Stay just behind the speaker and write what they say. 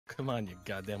Come on, you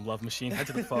goddamn love machine. Head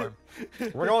to the farm.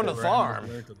 We're going to the farm.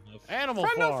 Animal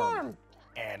farm.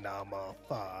 Animal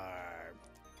Farm.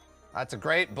 That's a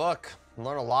great book.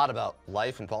 Learn a lot about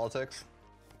life and politics.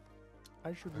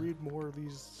 I should read more of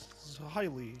these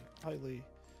highly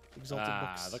exalted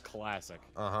books. The classic.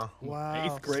 Uh-huh. Wow.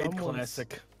 8th grade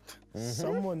classic.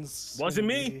 Someone's. Wasn't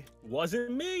me. Wasn't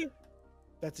me.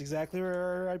 That's exactly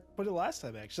where I put it last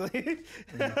time, actually.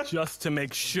 Just to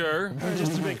make sure.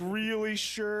 Just to make really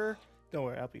sure. Don't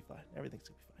worry, I'll be fine. Everything's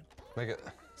gonna be fine. Make it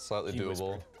slightly doable.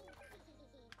 whispered.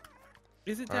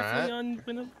 Is it definitely on?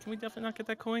 Can we definitely not get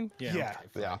that coin? Yeah.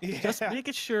 Yeah. Just make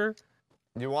it sure.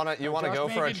 You wanna go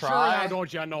for a Making sure try? now,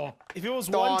 don't you know? If it was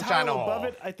Don't one ya tile know. above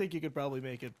it, I think you could probably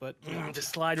make it, but Just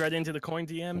slide right into the coin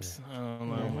DMs. I don't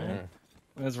know, man.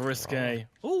 That's risque.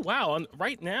 Oh wow!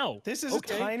 Right now. this is a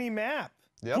tiny map.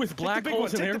 Yep. With black big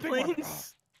holes one, and take the big one.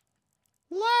 airplanes.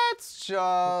 Let's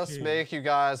just make you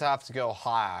guys have to go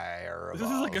higher. This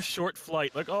is like a short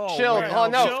flight. Like Chilled. wow. Oh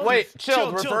no! Wait,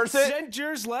 chilled. Reverse it. Send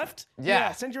yours left.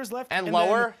 Yeah. Send yours left. And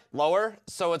then- lower.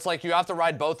 So it's like you have to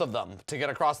ride both of them to get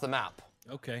across the map.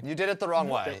 Okay. You did it the wrong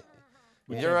way.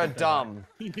 You're a dumb.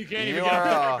 You can't even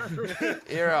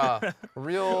You're a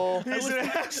real He's an I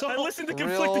asshole. listened to Real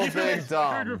conflicting big information.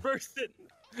 dumb. Reversed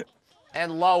it.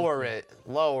 and lower it.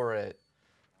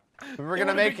 We were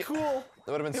gonna make it cool.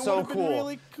 It would have been It so would've been cool.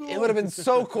 really cool. It would have been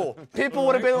so cool. People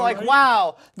would have been like,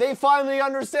 "Wow, they finally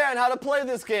understand how to play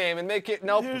this game and make it."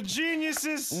 Nope. You're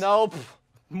geniuses. Nope.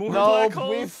 More Nope. black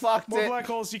holes. We fucked More it. black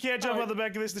holes. You can't jump on the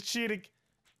back of this. It's cheating.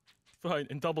 Fine,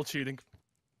 and double cheating.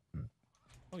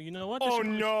 Oh, you know what? Oh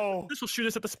no. This will shoot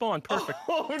us at the spawn. Perfect.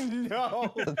 Oh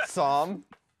no. Tom,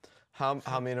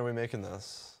 how mean are we making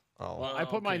this? Oh. Well, I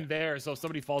put mine there, so if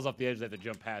somebody falls off the edge, they have to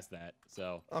jump past that.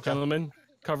 So. Okay. Gentlemen,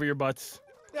 cover your butts.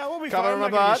 Yeah, we'll be Cover fine. I'm my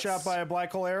not gonna get butts. shot by a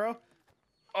black hole arrow.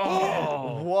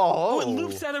 Oh. Whoa. Oh, it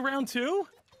loops that around too?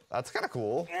 That's kind of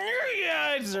cool. Yeah,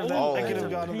 I deserve that. Oh. I could have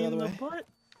gone the Pain other in way. butt.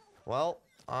 Well,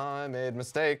 I made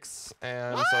mistakes,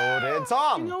 and so did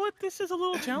Tom. You know what? This is a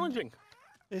little challenging.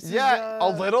 This Yeah, is, a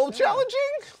little challenging.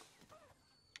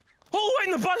 Oh,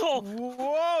 right in the butthole!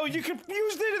 Whoa, you could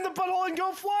use it in the butthole and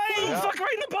go flying! Oh, fuck,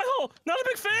 right in the butthole! Not a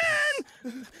big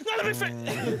fan! Not a big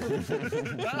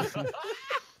fan!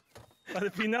 Let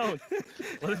it be known.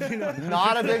 Let it be known.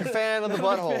 Not a big fan of the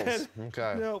buttholes.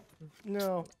 Okay. Nope.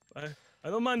 No. I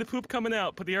don't mind the poop coming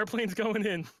out, but the airplane's going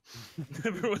in.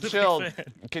 Never was a Chilled. big fan.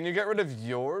 Can you get rid of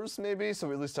yours, maybe, so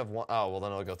we at least have one? Oh, well,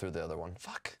 then I'll go through the other one.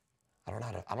 Fuck. I don't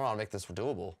know how to make this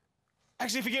doable.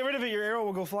 Actually, if you get rid of it, your arrow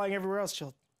will go flying everywhere else,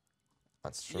 Chilled.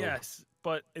 That's true. Yes,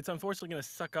 but it's unfortunately going to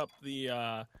suck up the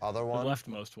Other one.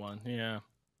 leftmost one. Yeah.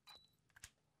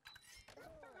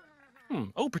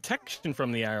 Oh, protection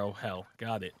from the arrow. Hell,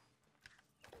 got it.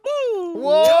 Woo!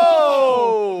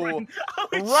 Whoa!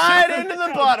 Right into the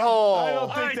I butthole.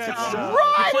 don't think that's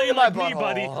Right You're playing into my like me,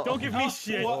 buddy. butthole. Don't give me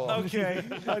shit. Well, okay.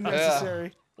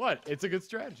 Unnecessary. What? It's a good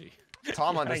strategy.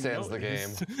 Tom I understands know the it game.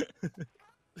 is.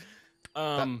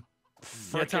 Yeah,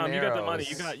 Frickin' Tom, you got the money.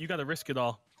 arrows. You got to risk it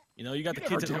all. You know, you got the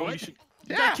never kids at do home. it.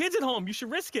 You got kids at home. You should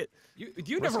risk it. You Risk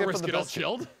never it for risk the it all, biscuit.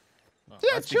 Chilled. Yeah,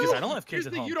 That's because Chilled. I don't have Here's kids the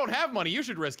at thing, home. you don't have money. You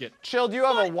should risk it. Chilled, you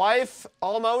have a wife,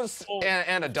 almost, Oh.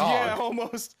 and a dog. Yeah,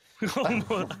 almost.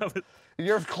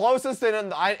 You're closest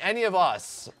than any of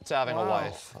us to having a Wow.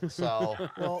 wife. So,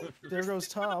 Well, there goes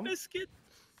Tom Biscuit.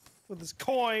 with his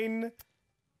coin.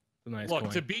 Nice Look,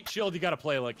 coin. to beat Chilled, you gotta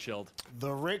play like Chilled.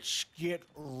 The rich get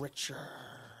richer.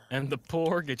 And the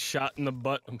poor get shot in the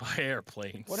butt by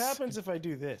airplanes. What happens if I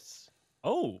do this?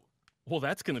 Oh, well,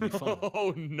 that's gonna be fun.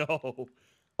 Oh no.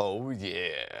 oh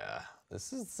yeah,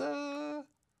 this is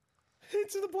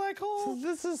Into the black hole.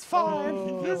 this is fine.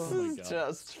 Oh. This Oh my is God.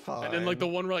 just fine. And then like the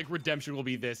one where like redemption will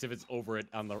be this if it's over it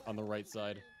on the right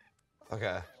side.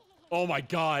 Okay. Oh my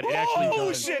God! It actually Oh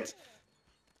does. shit!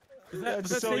 Was That's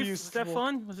that so safe? useful. Was that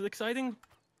fun? Was it exciting?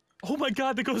 Oh my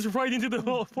God, that goes right into the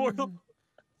whole portal.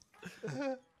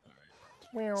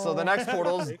 So the next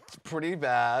portal's pretty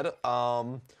bad.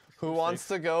 Who wants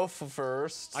to go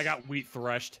first? I got wheat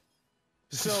threshed.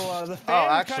 So the fan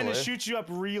kind actually. of shoots you up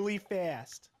really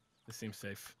fast. This seems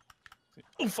safe.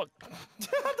 Oh fuck!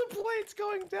 The plane's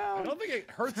going I down. don't think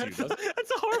it hurts you, does it? That's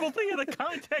a horrible thing in the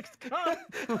context. Come.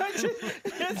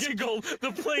 It's- Giggle.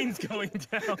 The plane's going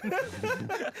down.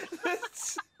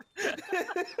 it's-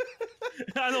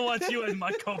 I don't want you as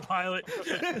my co-pilot.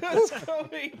 it's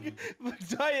going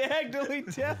diagonally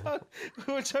down,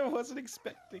 which I wasn't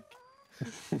expecting.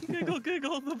 Giggle,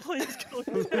 giggle. The plane's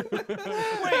going down.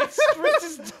 Wait, Ritz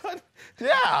is done.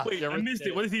 Yeah. Wait, I missed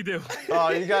it. What did he do? Oh,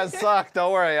 you guys suck.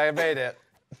 Don't worry, I made it.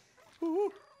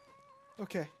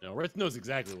 Okay. No, Ritz knows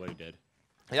exactly what he did.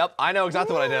 Yep, I know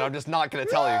exactly what I did. I'm just not gonna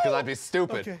tell you because I'd be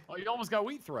stupid. Okay. Oh, you almost got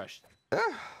wheat threshed.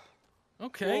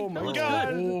 Okay. Oh my that looks God.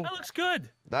 good. That looks good.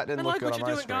 That didn't I look like good what on you're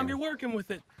my doing, Gom. screen. You're working with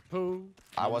it. Pooh.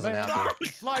 I wasn't Man happy.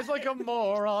 Flies like a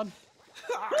moron.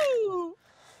 Woo!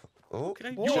 Oh,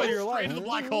 Okay. Boy, You went you're straight like, into the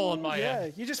black hole in my yeah,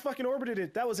 head. you just fucking orbited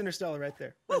it. That was Interstellar right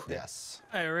there. yes.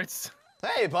 Hey, Ritz.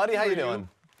 Hey, buddy, how you doing?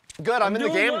 Good. I'm in the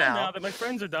doing game well now. that my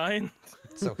friends are dying.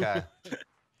 It's okay.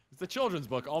 It's a children's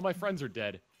book. All my friends are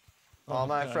dead. All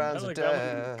my God, friends I are like that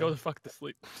one. dead. Go the fuck to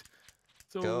sleep.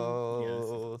 So,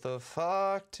 Go the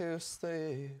fuck to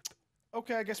sleep.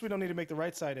 Okay, I guess we don't need to make the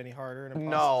right side any harder. And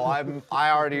No,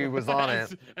 I already was on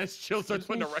it. As Chill starts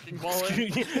putting a wrecking ball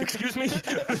in. Excuse me?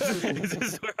 Is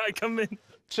this where I come in?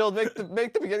 Chill, make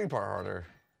the beginning part harder.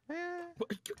 Are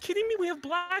you kidding me? We have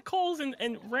black holes and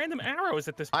random arrows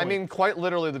at this point. I mean, quite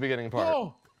literally the beginning part.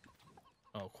 Oh!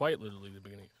 Oh, quite literally the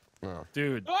beginning. No.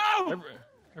 Dude, Oh!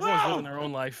 everyone's living their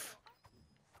own life.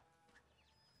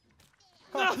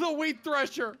 No, the wheat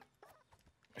thresher!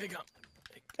 Hey, go.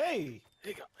 Hey,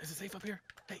 Hey, go. Is it safe up here?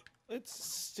 Hey,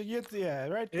 it's to get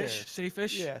right there. ish,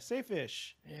 safe-ish? Yeah,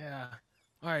 safe-ish. Yeah.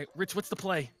 All right, Rich, what's the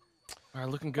play? All right,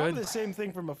 looking Probably good. the same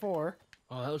thing from before,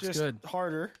 Oh, that looks just good.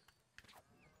 harder.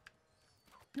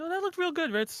 No, that looked real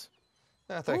good, Ritz.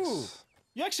 Yeah, thanks. Ooh.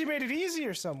 You actually made it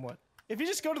easier somewhat. If you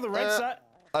just go to the right side.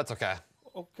 That's okay.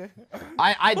 Okay.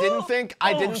 I didn't think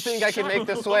I could shut make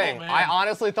the up. swing. Oh, man. I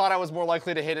honestly thought I was more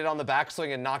likely to hit it on the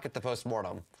backswing and not get the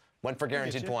post-mortem. Went for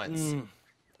guaranteed you. points.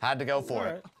 Had to go for All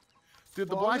it. right. Dude,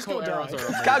 the Well, I'll black just go hole arrows die. are It's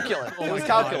amazing. calculated. Oh It was my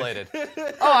God. calculated.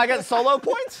 Oh, I get solo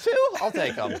points too? I'll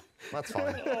take them. That's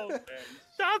fine.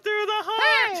 Shot through the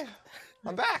heart! Hey,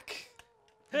 I'm back.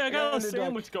 Hey, I got a underdog.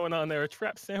 sandwich going on there, a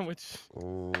trap sandwich.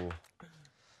 Ooh.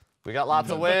 We got lots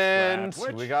of The trap. wins.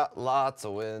 Which- We got lots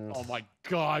of wins. Oh my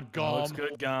god, That looks Galm.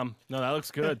 good, Gom. No, that looks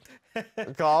good.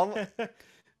 Calm.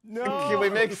 No. Can we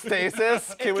make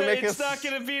stasis? Can we make It's a... not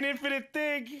gonna be an infinite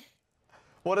thing.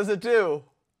 What does it do?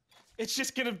 It's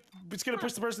just gonna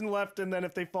push the person left, and then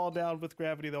if they fall down with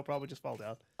gravity, they'll probably just fall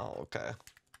down. Oh, okay.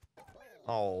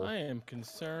 Oh. I am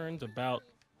concerned about...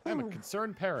 I'm a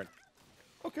concerned parent.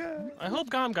 Okay. I hope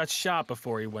Gom got shot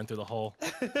before he went through the hole.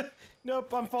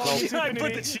 Nope, I'm falling into I put the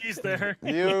infinity. cheese there.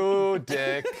 You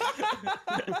dick.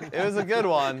 It was a good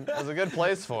one. It was a good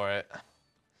place for it.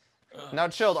 Now,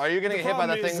 Chilled, are you gonna get hit by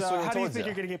the Problem thing is, swinging how do you towards think you?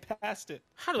 you're gonna get past it?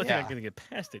 How do I think Yeah. I'm gonna get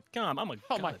past it? Gom, I'm a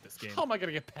How god am I, at this game. how am I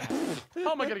gonna get past it?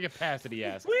 How am I gonna get past it, he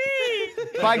asked.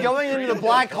 Whee! By going into the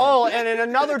black hole, and in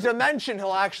another dimension,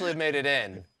 he'll actually have made it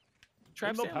in.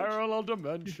 Trap In the sandwich. parallel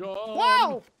dimension.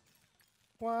 Wow!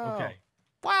 Wow. Okay,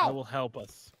 that Wow! will help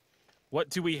us. What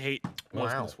do we hate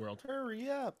most in Wow. this world? Hurry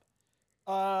up.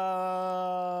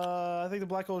 I think the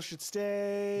black hole should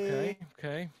stay. Okay,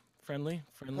 okay. Friendly.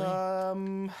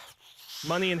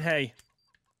 Money and hay.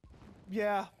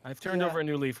 Yeah. I've turned Yeah. over a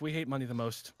new leaf. We hate money the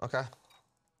most. Okay.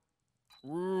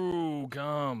 Ooh,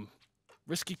 Gom.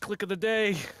 Risky click of the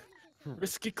day.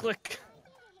 Risky click.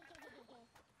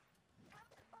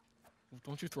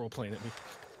 Don't you throw a plane at me.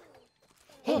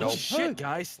 Holy Nope. shit,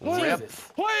 guys. Rip.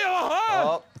 Jesus.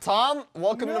 Oh, Tom,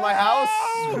 welcome to my house.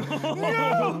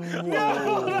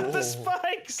 No, not the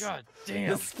spikes. God The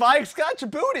damn. spikes got your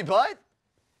booty, bud.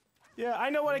 Yeah, I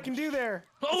know what I can do there.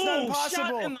 It's not Oh, impossible.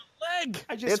 shot in the leg.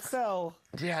 I just It's- fell.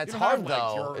 Yeah, it's You don't have hard legs,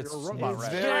 though. you're a It's robot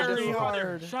rat. very Very difficult.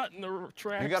 hard. Shot in the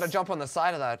tracks. You gotta jump on the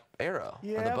side of that arrow. Or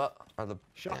the Yep. butt. Or the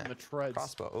Shot in the treads.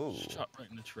 crossbow. Ooh. Shot right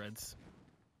in the treads.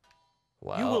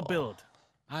 Wow. You will build.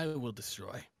 I will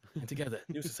destroy. And together,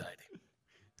 new society.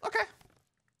 Okay.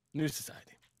 New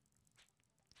society.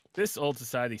 This old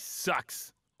society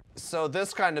sucks. So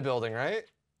this kind of building, right?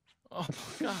 Oh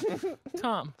my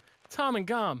god. Tom and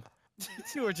Gom. You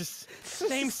two are just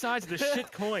same sides of the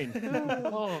shit coin.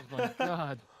 Oh my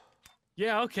god.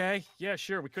 Yeah, okay. Yeah,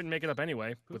 sure. We couldn't make it up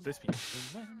anyway with this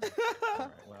piece. Alright,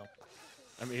 well.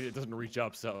 I mean, it doesn't reach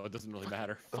up, so it doesn't really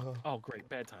matter. Oh, great.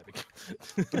 Bad timing.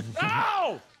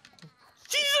 Ow!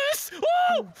 Jesus!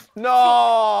 Woo! No,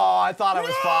 I thought I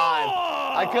was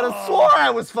fine. I could have swore I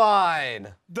was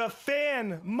fine. The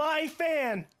fan, my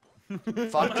fan.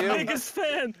 Fuck you. Biggest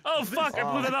fan. Oh fuck! I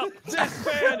blew that up. This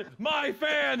fan, my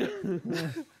fan.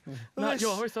 Not This-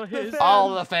 yours or his. All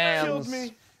the Killed fans.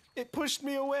 me. It pushed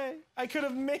me away. I could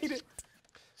have made it.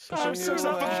 I'm I'm so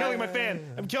stop fucking killing my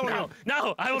fan. I'm killing No, him.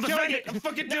 no, I will I'm defend killing it. it. I'm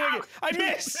fucking doing it. I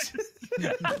missed.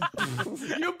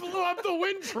 You blew up the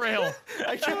wind trail.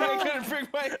 I couldn't bring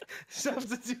myself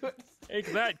to do it.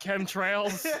 Take that,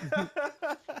 chemtrails.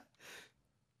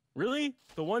 Really?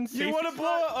 The one safety You want to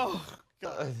blow spot? up?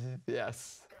 Oh,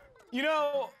 Yes. you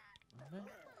know.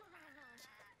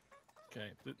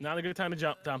 Okay, not a good time to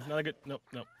jump, Tom. Not a good. Nope,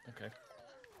 nope. Okay.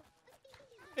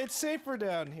 It's safer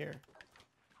down here.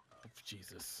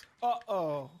 Jesus.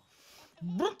 Uh-oh.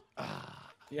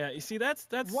 Yeah, you see, that's.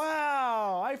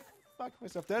 Wow, I fucked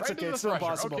myself. That's Right into okay, the it's still thresher,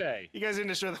 possible. okay. You guys didn't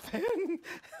destroy the fan?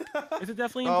 Is it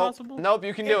definitely Oh, impossible? nope,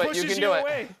 you can do it. You pushes can do it.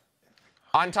 away.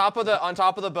 On top of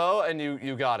the bow, and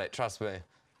you got it. Trust me.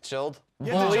 Chilled.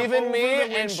 You have to Believe jump in over me the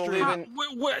and wind believe How-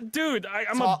 in. what, dude,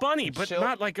 I'm a Top- bunny, but Chilled.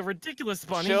 not like a ridiculous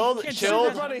bunny. Chilled, You can't say chilled.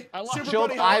 that. Buddy, I love- super Chilled,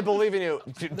 buddy I hop. believe in you.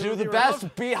 Do the hero.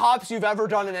 best beat hops you've ever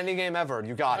done in any game ever.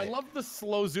 You got I it. love the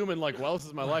slow zoom in. Like, well, this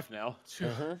is my life now.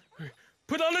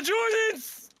 Put on the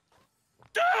Jordans!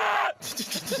 Ah!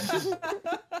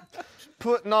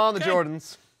 Putting on the Okay.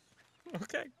 Jordans.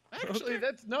 Okay. Actually,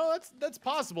 okay. that's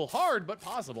possible. Hard, but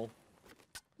possible.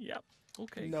 Yep.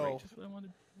 Okay, No. great. Just what I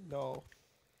wanted. No.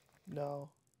 No.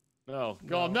 No,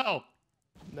 go on, no.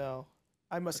 No.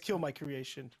 I must kill my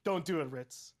creation. Don't do it,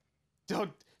 Ritz.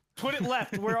 Don't put it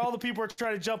left where all the people are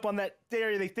trying to jump on that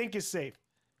area they think is safe.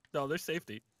 No, there's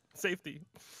safety. Safety.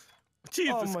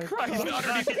 Jesus Oh my Christ. God.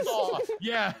 Underneath it all.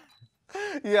 Yeah.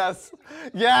 Yes.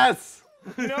 Yes.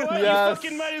 You know what? Yes. You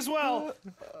fucking might as well.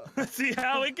 Let's see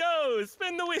how it goes.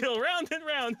 Spin the wheel, round and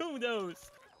round. Who knows?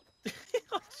 Oh,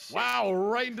 shit. Wow,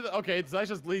 right into the. Okay, so that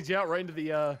just leads you out right into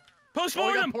the.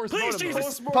 Postmortem, postmortem. please,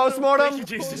 Jesus. Postmortem.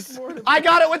 Thank you, Jesus. Postmortem. I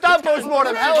got it without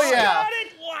postmortem. Hell yeah. Got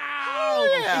it! Wow!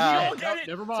 Yeah. You all get it?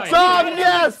 Never mind. Tom,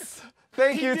 yes.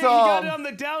 Thank He you, did, he got it Tom. on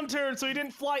the downturn, so he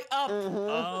didn't fly up.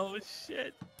 Oh,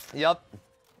 shit. Yep.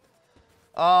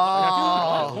 I got a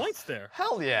lot of Oh. points there.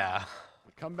 Hell yeah.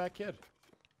 Comeback kid.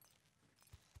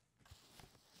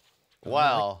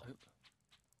 Well.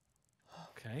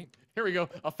 Okay. Here we go.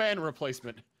 A fan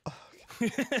replacement.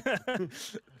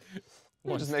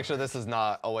 We'll just make sure this is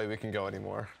not a way we can go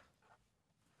anymore.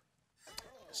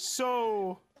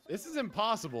 So This is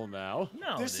impossible now.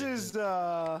 No. this dude. is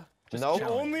Nope. the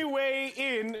only way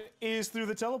in is through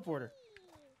the teleporter.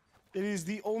 It is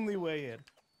the only way in.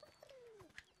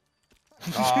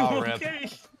 Oh, rip.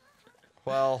 Okay.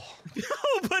 Well,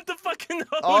 Oh, put the fucking nose.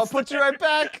 I'll put you right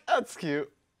back. That's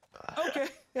cute. Okay.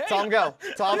 Hey. Tom, go.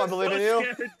 Tom, I believe in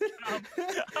you. Scared, Tom.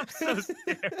 I'm so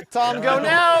scared. Tom, go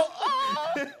now.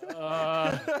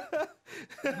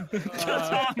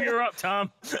 Tom, you're up,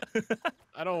 Tom.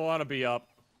 I don't want to be up.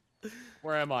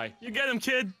 Where am I? You get him,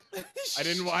 kid. I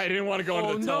didn't want to go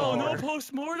Oh into the no, no teleporter.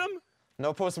 postmortem.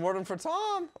 No postmortem for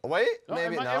Tom. Wait, No,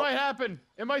 maybe it no. might happen.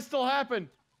 It might still happen.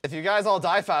 If you guys all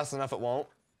die fast enough, it won't.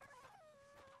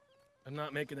 I'm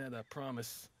not making that a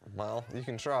promise. Well, you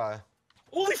can try.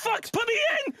 Holy fuck! Put me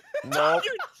in! Nope.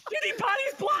 Your shitty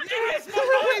body's blocking it!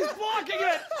 He's blocking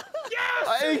it. Yes!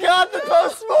 I got the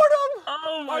postmortem.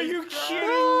 Oh my Are you God. kidding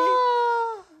me?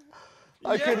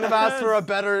 Ah. I couldn't have asked for a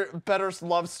better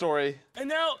love story. And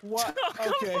now, What? Oh,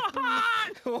 come Okay. on!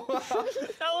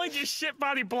 Not only just shit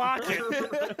body block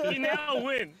it, you now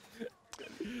win.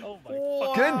 Oh my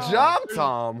fuck! Good job,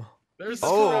 Tom. There's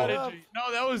Oh. strategy.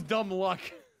 No, that was dumb luck.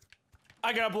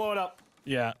 I gotta blow it up.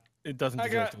 Yeah, it doesn't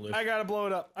deserve to live. I gotta blow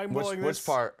it up. I'm Which, blowing which this.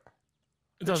 part?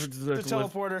 It doesn't The deserve to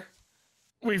live. teleporter.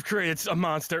 We've created a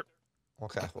monster.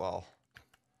 Okay, well.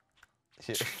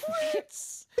 Here.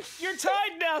 You're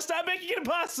tied now. Stop making it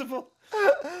impossible.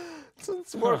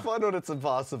 It's more fun when it's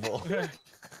impossible.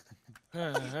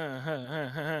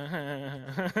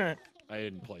 I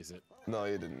didn't place it. No,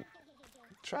 you didn't.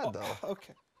 Tried though.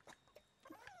 Okay.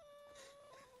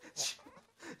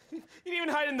 You didn't even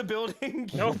hide in the building.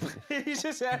 Nope. You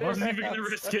just had Wasn't it. even gonna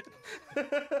risk it.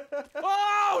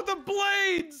 Oh, the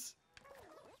blades!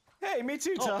 Hey, me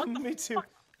too, Tom. Me too.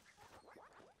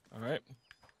 All right.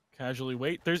 Casually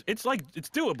wait. It's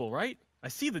doable, right? I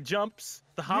see the jumps,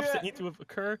 the hops Yeah. that need to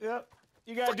occur. Yep.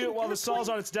 You gotta do it while the saw's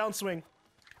on its downswing.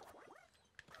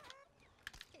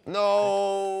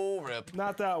 No, rip.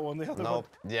 Not that one. The other Nope.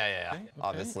 one. Yeah. Okay,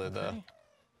 Obviously okay.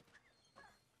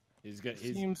 He's gonna.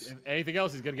 Seems- If anything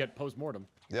else, he's gonna get postmortem.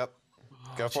 Yep.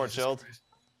 Go for it, Jesus Chilled. Christ.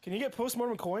 Can you get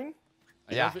postmortem coin?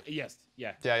 Yeah. Yes.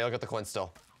 Yeah. Yeah, you'll get the coin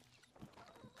still.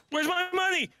 Where's my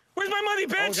money? Where's my money, Oh,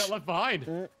 bitch? got left behind.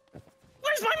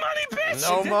 Where's my money, bitch?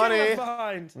 No Did get money. left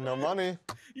behind. No money.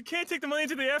 You can't take the money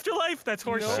to the afterlife? That's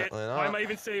horse shit. Apparently Why am not. I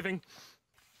even saving?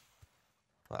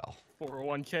 Well.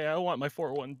 401k. I want my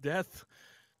 401 death.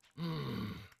 No,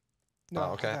 Oh,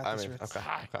 okay. got I this, mean, Ritz. okay.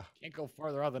 Okay. Can't go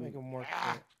farther out than. Make 'em work.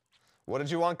 What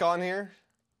did you want gone here?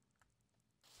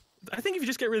 I think if you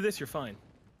just get rid of this, you're fine.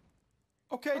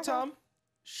 Okay, Tom.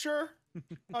 Sure.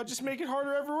 I'll just make it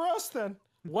harder everywhere else then.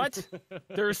 What?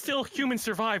 There are still human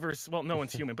survivors. Well, no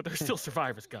one's human, but there are still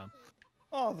survivors, Gum.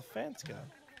 Oh, the fan's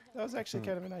gone. That was actually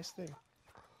kind of a nice thing.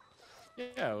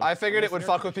 Yeah. I figured it would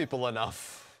fuck with people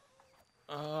enough.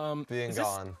 Is Being this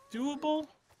gone. doable?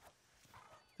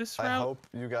 this I route? hope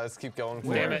you guys keep going for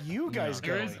Where Damn are it. it. you guys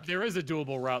going? There is a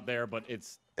doable route there, but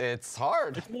it's It's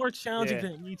hard. It's more challenging Yeah.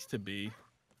 than it needs to be.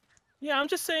 Yeah, I'm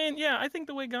just saying. Yeah, I think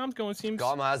the way Galm's going seems.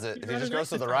 Galm has it. If he rather just goes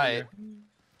to nice the this time of right, year.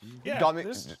 Yeah, Galm,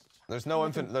 there's no nothing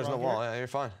infinite. There's no wrong wall. here. Yeah, you're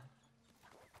fine.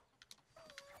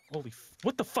 Holy,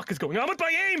 what the fuck is going on with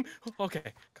my aim?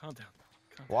 Okay, calm down.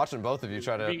 Watching both of you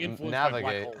try being to influenced by black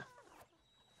navigate. hole.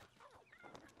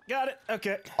 Got it.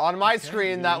 Okay. On my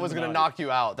screen, that was gonna Got it. knock you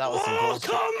out. That was some bullshit.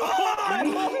 I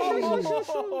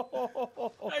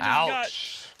just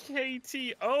Ouch. got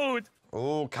KTO'd.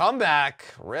 Ooh, comeback.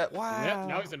 Rip. Wow. Yep,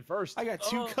 now he's in first. I got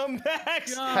 2 Oh,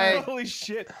 comebacks. God. Hey. Holy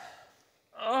shit.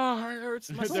 Oh, it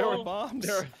hurts my There More were soul. bombs.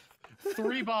 There are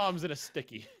 3 bombs and a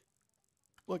sticky.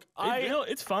 Look, You know,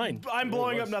 it's fine. I'm It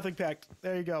blowing up was. nothing packed.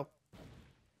 There you go.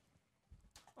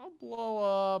 I'll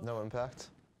blow up. No impact.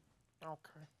 Okay.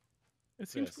 It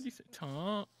seems This. pretty sick.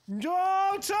 Tom.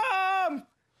 No, Tom!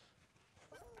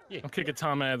 I'm kicking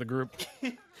Tom out of the group.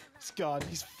 He's gone.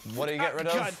 He's What do you get rid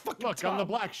of? God, fucking Look, Tom. I'm the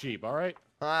black sheep, all right?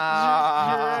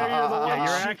 Ah. Yeah,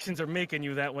 your actions are making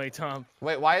you that way, Tom.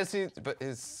 Wait, why is he? But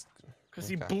his. Because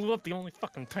he Okay. blew up the only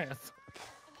fucking path.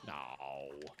 No.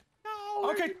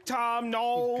 Okay, Tom,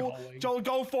 no. Keep going. Joel,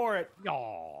 go for it.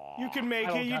 No. You can make I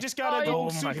it. don't You got- just gotta Oh,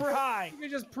 go my super high. You can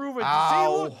just prove it.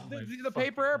 Ow. See, look, the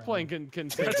paper airplane can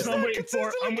take That's it. what I'm waiting for.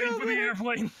 consistently I'm waiting go for the there.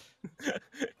 airplane.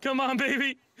 Come on,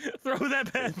 baby. Throw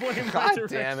that bad boy in my God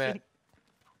direction. damn it.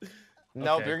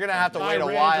 Nope, Okay. you're gonna have to I wait a ran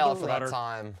to while the for rudder. that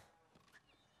time.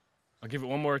 I'll give it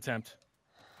one more attempt.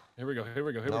 Here we go. Here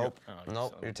we go. Here Nope. we go. Oh, you Nope.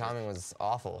 son of Your a bitch. timing was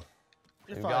awful.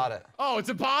 You're You fine. got it. Oh, it's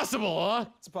impossible, huh?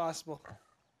 It's possible.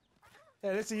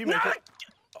 Yeah, that's it. You make it.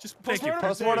 Just thank you. Postmortem.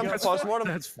 Postmortem. There you go. Postmortem.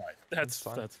 That's fine. That's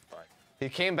fine. That's fine. He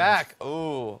came back.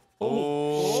 Ooh.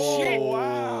 Oh, Ooh.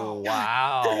 wow.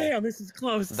 Wow. Damn, this is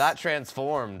close. That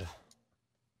transformed.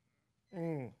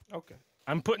 Okay.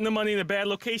 I'm putting the money in a bad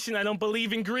location. I don't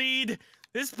believe in greed.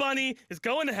 This bunny is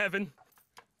going to heaven.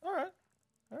 All right.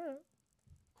 All right.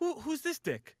 Who's this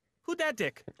dick? Who that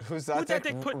dick? Who's Who'd that? that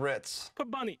Dick? dick put- Ritz. Put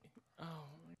bunny. Oh.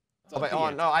 Oh, wait, oh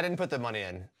no, I didn't put the money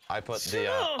in. I put the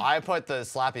I put the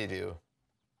slappy do.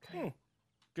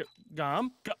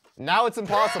 Gom. Now it's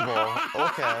impossible.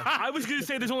 Okay. I was gonna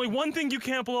say there's only one thing you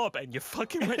can't blow up, and you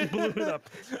fucking went and blew it up.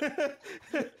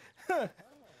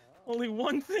 Only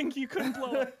one thing you couldn't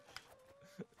blow up.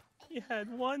 You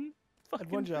had one fucking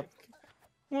one job. thing.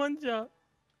 One job.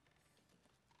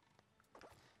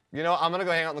 You know, I'm gonna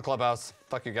go hang out in the clubhouse.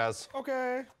 Fuck you guys.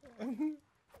 Okay.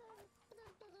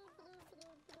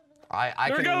 I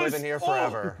There can it live goes. in here Oh.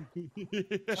 forever.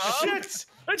 Shit!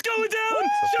 It's going down!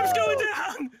 Ship's going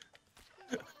down!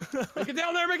 Make it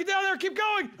down there, make it down there, keep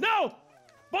going! No!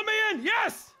 Put me in,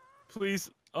 yes! Please.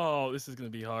 Oh, this is gonna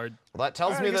be hard. Well, that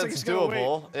tells Alright, me I guess that I it's just gotta wait.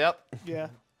 doable. Yep. Yeah.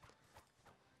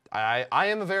 I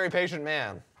am a very patient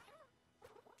man.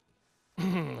 Oh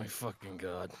my fucking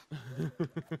god.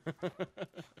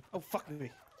 Oh, fuck me.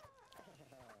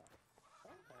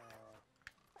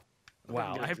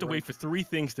 Wow, I have to wait for 3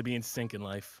 things to be in sync in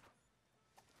life.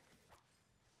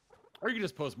 Or you can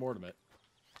just post-mortem it.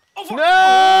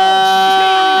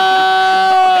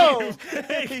 No!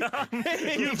 Hey, Gom,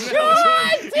 you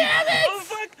God damn it! Oh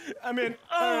fuck! I'm in.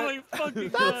 Oh my fucking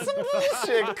That's god! some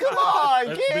bullshit. Come on,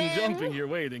 I've been game. jumping here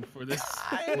waiting for this.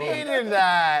 I needed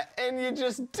that, and you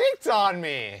just dicked on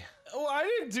me. Oh, I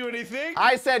didn't do anything.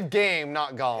 I said game,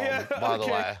 not Galm, Yeah, by the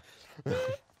okay. way.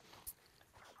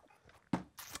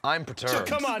 I'm perturbed.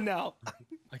 Come on now.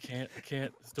 I can't.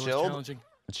 It's door's Chilled? challenging.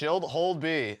 Chilled, hold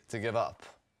B to give up.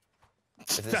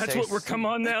 If it That's what takes- we're come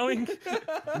on nowing.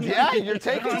 Yeah, you're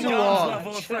taking too long.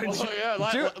 Level of friendship. Oh,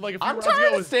 yeah, Dude, like a few I'm rounds tired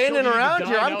ago, of it's standing Chilled, you around need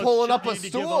to here. die, I'm now it's pulling up Chilled, a you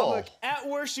need to give stool. up. At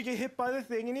worst, you get hit by the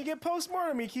thing and you get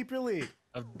postmortem. You keep your lead.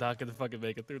 I'm not gonna fucking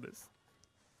make it through this.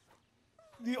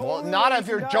 The Well, only not way if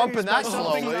you you're can die jumping is by that something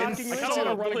slowly. knocking you I I into kind of it. want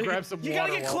to run and grab some You water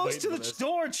gotta get while close waiting to for the this.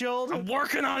 door, Chilled. I'm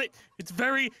working on it. It's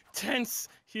very tense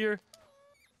here.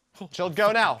 Oh, Chilled,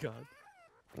 go now. God.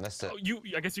 Missed it. Oh,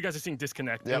 I guess you guys are seeing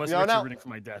disconnect. Yep, Unless no, you're no. rooting for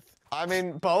my death. I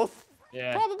mean, both,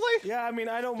 Yeah. probably. Yeah, I mean,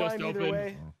 I don't Just mind either open.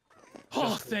 way.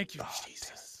 Oh, thank you,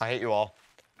 Jesus. I hate you all.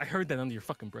 I heard that under your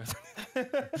fucking breath.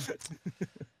 At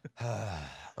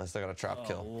least I got a trap Oh,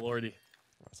 kill. lordy.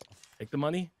 Take the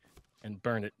money and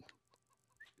burn it.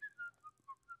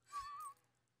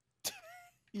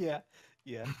 Yeah,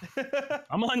 yeah.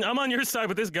 I'm on your side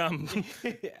with this gum.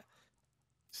 Yeah.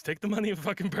 Just take the money and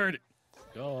fucking burn it.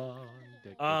 Go on,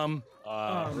 Dick.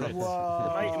 Ritz. Ritz.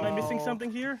 Whoa. Am I missing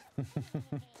something here?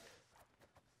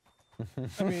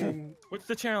 I mean, What's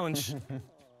the challenge?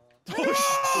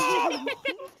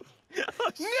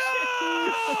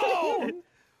 no!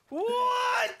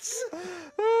 What? Yes.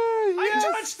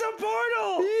 I touched the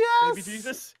portal. Yes. Baby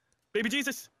Jesus. Baby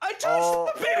Jesus. I touched Oh.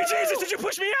 the Baby Jesus, did you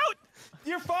push me out?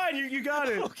 You're fine. You got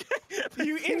it. Okay.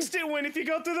 You instant win if you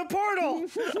go through the portal.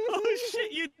 Oh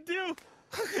shit, you do.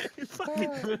 You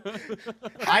fucking...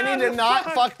 I need to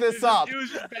not fuck this up. He was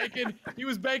just banking. He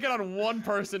was banking on one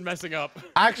person messing up.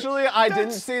 Actually, I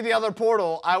didn't see the other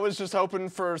portal. I was just hoping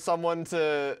for someone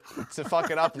to fuck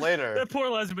it up later. That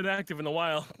portal hasn't been active in a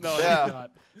while. No, Yeah. it's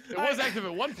not. It was active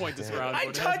at one point this round. I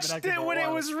but it hasn't been touched active it for a when it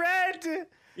while. was red.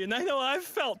 And I know how I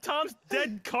felt. Tom's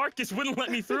dead carcass wouldn't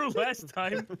let me through last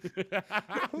time.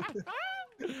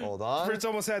 Hold on. Fritz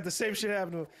almost had the same shit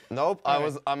happen to him. Nope.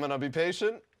 I'm gonna be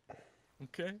patient.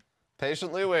 Okay.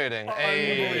 Patiently waiting.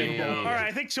 Hey. Unbelievable. All right,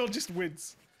 I think Chill just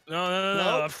wins. No.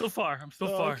 Nope. I'm still far. I'm still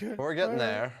far. Okay. We're getting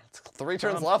there. It's 3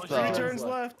 turns Tom's left pushing though. 3 turns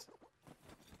left.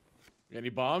 Any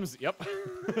bombs? Yep.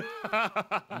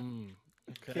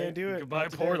 Okay. Can't do it. Goodbye,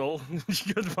 Not today. portal.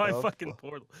 Goodbye, Nope. fucking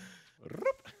portal.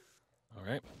 All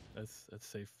right. That's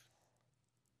safe.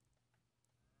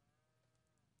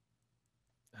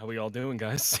 How we all doing,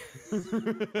 guys? Doing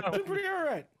pretty all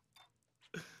right.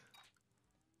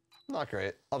 Not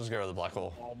great. I'll just get rid of the black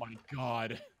hole. Oh my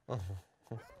god.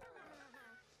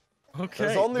 Okay.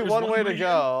 There's only there's one way to in.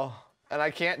 go, and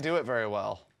I can't do it very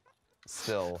well.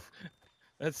 Still.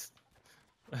 That's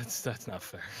not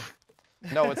fair.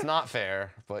 No, it's not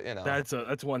fair, but you know.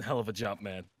 That's one hell of a jump,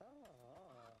 man.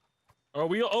 Are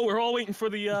we? Oh, we're all waiting for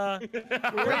the. We're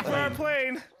waiting for our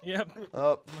plane. Yep.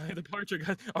 Oh. My departure.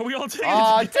 Are we all taking?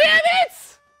 Aw, it? damn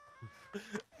it!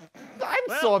 I'm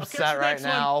Well, so I'll catch upset you right next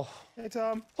one. now. Hey,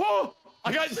 Tom. Oh!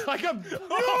 I got.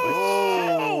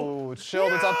 Oh,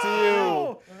 Chilled, it's up to you.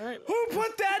 No! All right. Who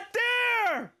put that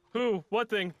there? Who? What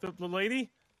thing? The lady?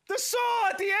 The saw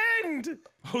at the end.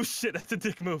 Oh shit! That's a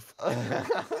dick move. All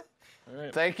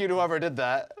right. Thank you to whoever did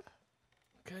that.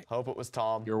 Okay. Hope it was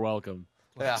Tom. You're welcome.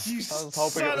 Yeah, You I was hoping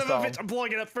son it was of a Tom. bitch! I'm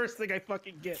blowing it up first thing I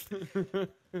fucking get.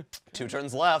 2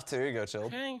 turns left. Here you go, Chilled.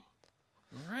 Okay. All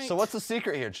right. So what's the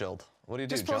secret here, Chilled? What do you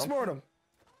do, Just jump? postmortem.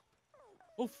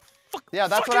 Oh fuck! Yeah,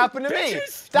 that's what fucking happened to me.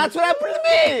 bitches! That's what happened to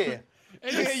me.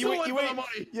 And Yeah, you you wait. for the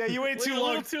money. Yeah, you waited Wait, too a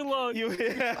little long. too long. You,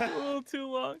 A little too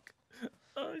long.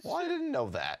 Oh shit. Well, I didn't know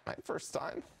that my first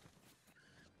time.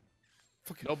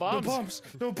 No bombs. No bombs.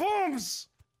 No bombs.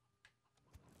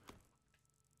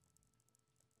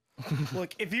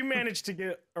 Look, if you manage to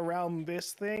get around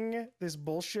this thing, this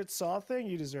bullshit saw thing,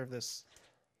 you deserve this.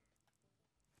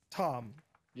 Tom,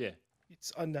 Yeah.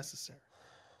 it's unnecessary.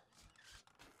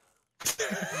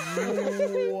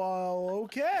 Well,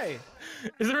 okay.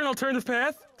 Is there an alternative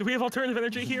path? Do we have alternative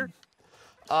energy here?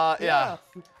 Yeah.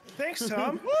 Thanks,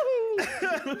 Tom.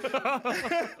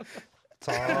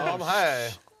 Tom, hey.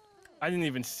 I didn't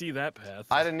even see that path.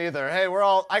 I didn't either. Hey, we're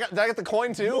all. Did I get the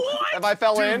coin too? What? If I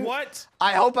fell Dude, in, what?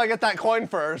 I hope I get that coin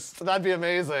first. That'd be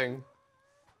amazing.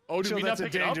 Oh, did Chill, we not that's a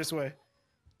pick it up? dangerous way.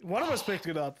 One of us picked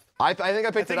it up. I think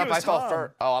I picked think it up. it was I fell Tom.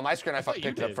 first. Oh, on my screen, I thought you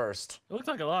picked it up did. first. It looks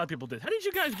like a lot of people did. How did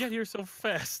you guys get here so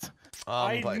fast? But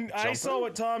I jumping? saw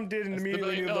what Tom did and That's the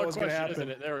immediately knew million-dollar what was going to question, happen.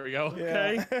 isn't it? There we go.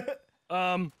 Yeah.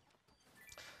 Okay.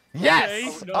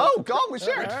 Yes. Okay. Oh, Galm, we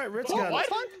shared. All right, Ritz Oh, got what?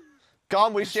 it.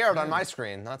 Galm, we shared on my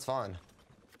screen. That's fine.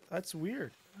 That's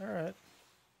weird. All right.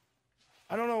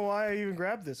 I don't know why I even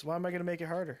grabbed this. Why am I going to make it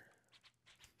harder?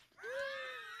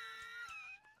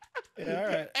 Yeah, all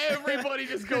right. Everybody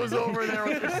just goes over there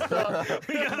with their stuff.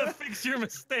 We gotta fix your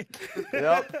mistake.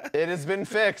 Yep, it has been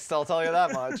fixed. I'll tell you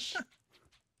that much.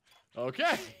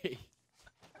 Okay.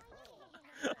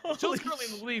 Holy Chill's currently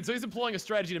in the lead, so he's employing a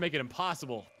strategy to make it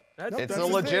impossible. That's, Nope, It's that's a the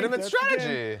thing, legitimate that's the thing.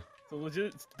 strategy. so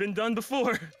legit. It's been done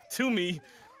before to me.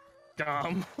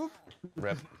 Dom.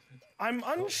 Rip. I'm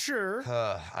unsure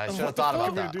I of should have what the thought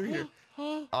fuck about we're that. going to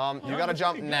do here. You gotta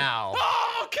jump now.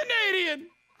 Oh, Canadian!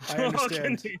 I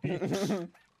understand. Fucking-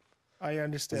 I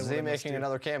understand. Is what he I must making do.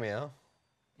 another cameo?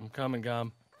 I'm coming,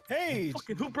 Gom. Hey!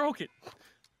 Fucking who broke it?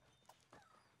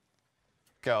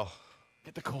 Go.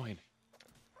 Get the coin.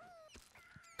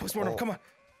 Postmortem, Oh. come on.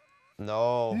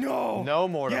 No. No! No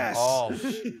mortem. Yes! Oh.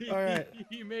 All right.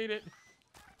 He made it.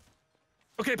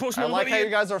 Okay, I postmortem. like let how me you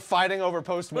in. guys are fighting over Let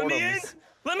me in. postmortems.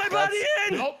 Let my body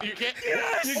in. Nope, you can't.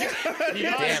 Yes! You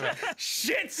got Damn it. it.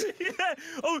 Shit! Yeah.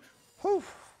 Oh, Whew.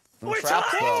 I'm We're trapped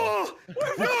tied. though. Oh! No,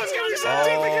 it's going to be sudden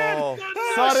death again!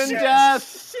 Oh, sudden shit.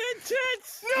 death. shit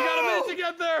tits. You got a minute to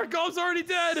get there. Go's already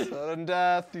dead. Sudden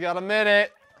death. You got a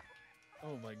minute.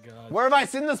 Oh my god. Where have I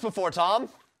seen this before, Tom?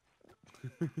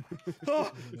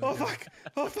 Oh, oh fuck!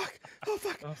 Oh fuck! Oh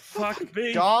fuck! Oh, fuck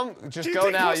me. Galm, just Do you go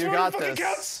think now. You postmortem got fucking this.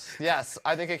 counts? Yes,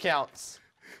 I think it counts.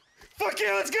 Fuck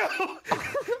yeah, let's go!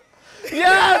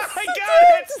 Yes! I got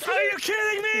it! Are you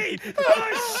kidding me? Oh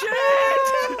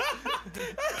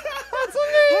shit! That's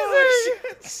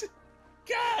amazing! Shit.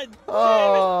 God!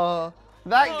 Oh,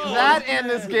 that Oh, that and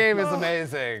this game is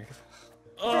amazing.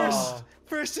 Oh,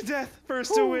 First to death,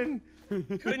 first to win.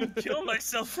 couldn't kill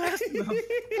myself fast enough.